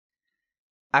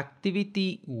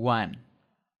Activity 1.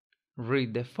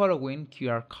 Read the following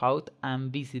QR code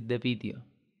and visit the video.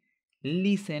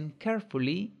 Listen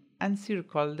carefully and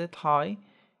circle the toy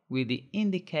with the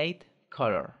indicate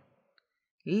color.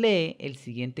 Lee el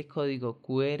siguiente código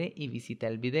QR y visita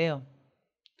el video.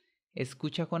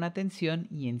 Escucha con atención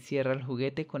y encierra el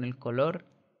juguete con el color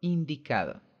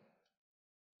indicado.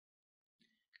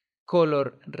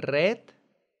 Color red,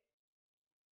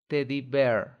 teddy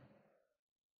bear.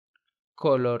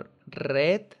 Color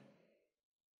red,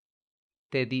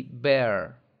 teddy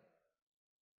bear.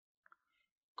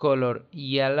 Color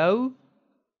yellow,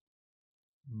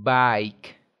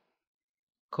 bike.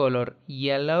 Color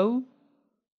yellow,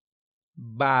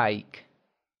 bike.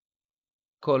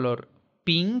 Color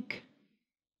pink,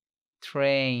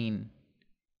 train.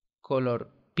 Color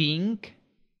pink,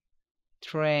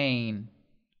 train.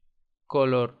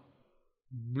 Color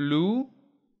blue,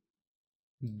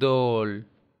 doll.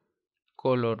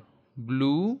 Color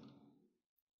blue,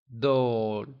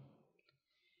 doll.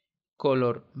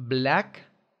 Color black,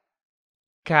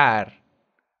 car.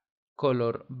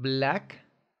 Color black,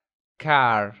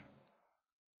 car.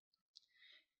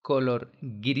 Color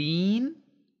green,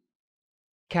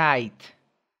 kite.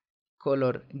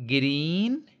 Color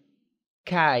green,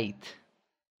 kite.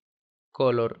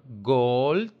 Color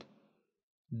gold,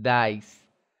 dice.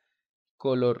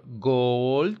 Color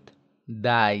gold,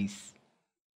 dice.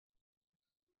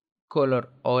 Color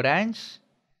orange,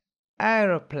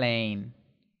 aeroplane.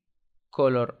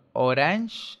 Color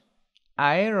orange,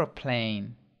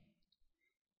 aeroplane.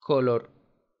 Color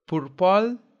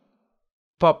purple,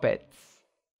 puppets.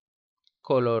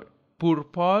 Color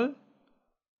purple,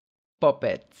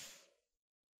 puppets.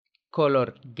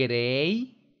 Color gray,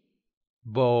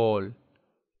 ball.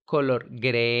 Color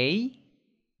gray,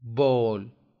 ball.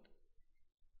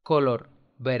 Color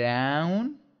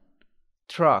brown,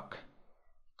 truck.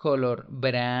 Color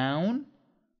brown,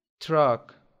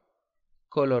 truck.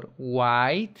 Color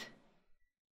white,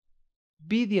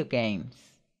 video games.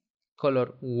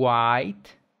 Color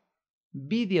white,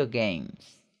 video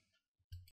games.